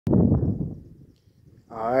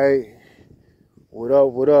Alright, what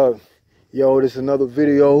up, what up? Yo, this is another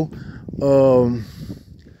video.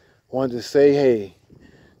 Wanted to say, hey,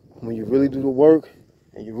 when you really do the work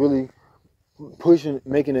and you really pushing,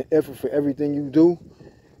 making an effort for everything you do,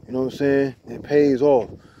 you know what I'm saying, it pays off.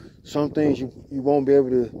 Some things you won't be able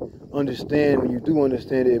to understand. When you do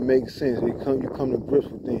understand it, it makes sense. You come to grips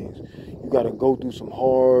with things. You gotta go through some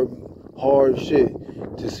hard shit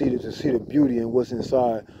to see the beauty and what's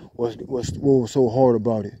inside. What was so hard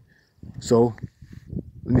about it. So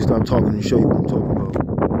let me stop talking and show you what I'm talking about.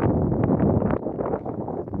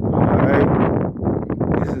 Alright.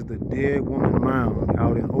 This is the Dead Woman Mound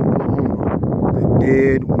out in Oklahoma. The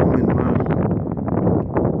Dead Woman Mound.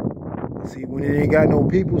 See, when it ain't got no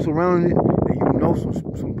people surrounding it, then you know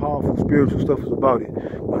some powerful spiritual stuff is about it.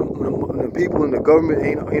 When the people in the government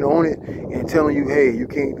ain't on it and telling you, hey, you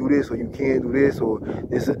can't do this, or you can't do this, or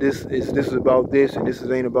this is about this and this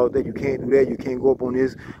ain't about that. You can't do that. You can't go up on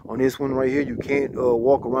this one right here. You can't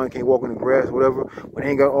walk around. Can't walk in the grass, or whatever. When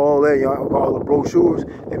they ain't got all that, y'all got all the brochures.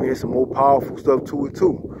 I mean, there's some more powerful stuff to it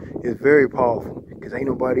too. It's very powerful because ain't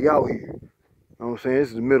nobody out here. You know what I'm saying? This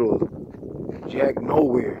is the middle of Jack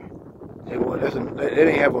nowhere. They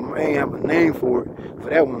ain't have a name for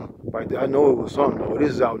that one right there. I know it was something though.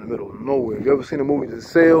 This is out in the middle of nowhere. You ever seen the movie The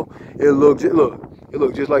Sail? It look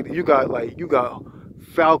just like you got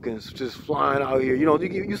falcons just flying out here. You know,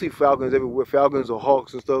 you see falcons everywhere, falcons or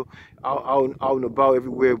hawks and stuff out and about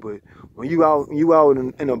everywhere. But when you out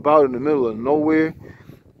and about in the middle of nowhere,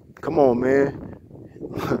 come on, man.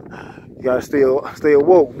 You gotta stay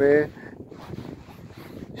awoke, man.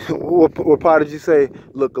 What part did you say?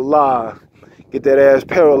 Look alive. Get that ass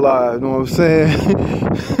paralyzed, you know what I'm saying?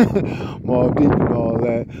 Mobb Deep and all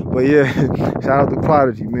that. But yeah, shout out to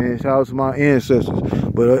Prodigy, man. Shout out to my ancestors.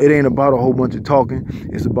 But it ain't about a whole bunch of talking.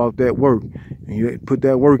 It's about that work. And you put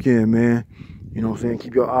that work in, man. You know what I'm saying?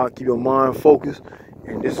 Keep your mind focused.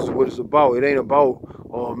 And this is what it's about. It ain't about,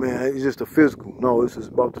 oh man, it's just the physical. No, this is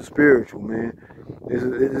about the spiritual, man.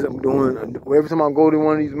 I'm doing, every time I go to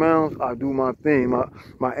one of these mounds, I do my thing,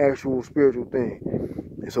 my actual spiritual thing.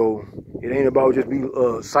 And so it ain't about just be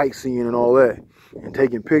sightseeing and all that and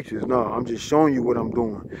taking pictures. No, I'm just showing you what I'm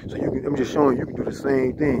doing. So I'm just showing you can do the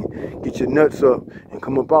same thing. Get your nuts up and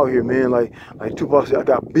come up out here, man. Like Tupac said, I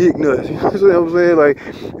got big nuts. You know what I'm saying? Like,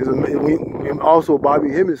 and also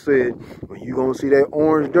Bobby Hemmett said, when you gonna see that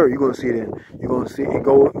orange dirt, you're gonna see it. You're gonna see it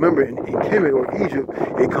go. Remember, in Kemet or Egypt,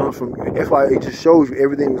 it comes from. That's why it just shows you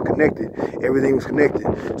everything was connected. Everything was connected.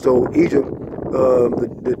 So Egypt,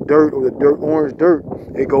 the dirt or the orange dirt,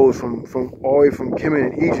 it goes from all the way from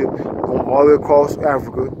Kemet in Egypt, going all the way across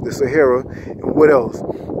Africa, the Sahara, and what else?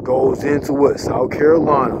 Goes into what? South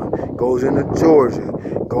Carolina, goes into Georgia,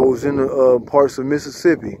 goes into parts of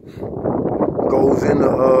Mississippi, goes into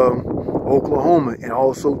Oklahoma, and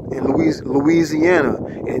also in Louisiana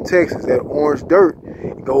and Texas. That orange dirt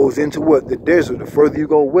goes into what? The desert. The further you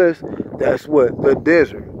go west, that's what? The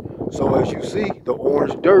desert. So as you see, the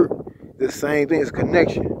orange dirt, the same thing, is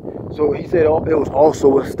connection. So he said it was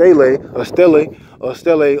also a stele,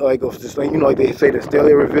 like just like, you know, like they say the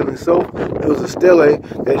stele revealing self. It was a stele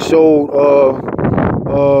that showed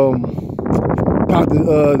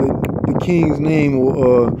the king's name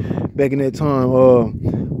back in that time.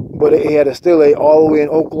 But it had a stele all the way in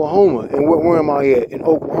Oklahoma. And where am I at? In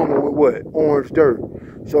Oklahoma with what? Orange dirt.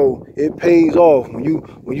 So it pays off when you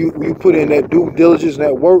put in that due diligence and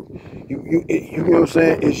that work. You know what I'm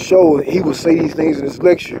saying? It shows. He would say these things in his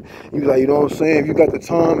lecture. You like, you know what I'm saying? If you got the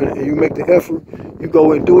time and you make the effort, you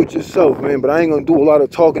go and do it yourself, man. But I ain't gonna do a lot of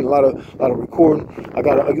talking, a lot of recording. I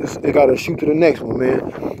gotta shoot to the next one,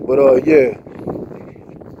 man. But yeah,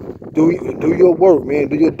 do your work, man.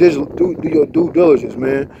 Do your due diligence,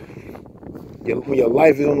 man. When your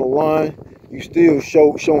life is on the line, you still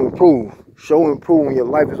show improve. Show improve when your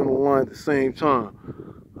life is on the line at the same time.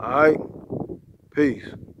 Alright? Peace.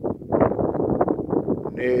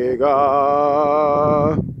 Nigga.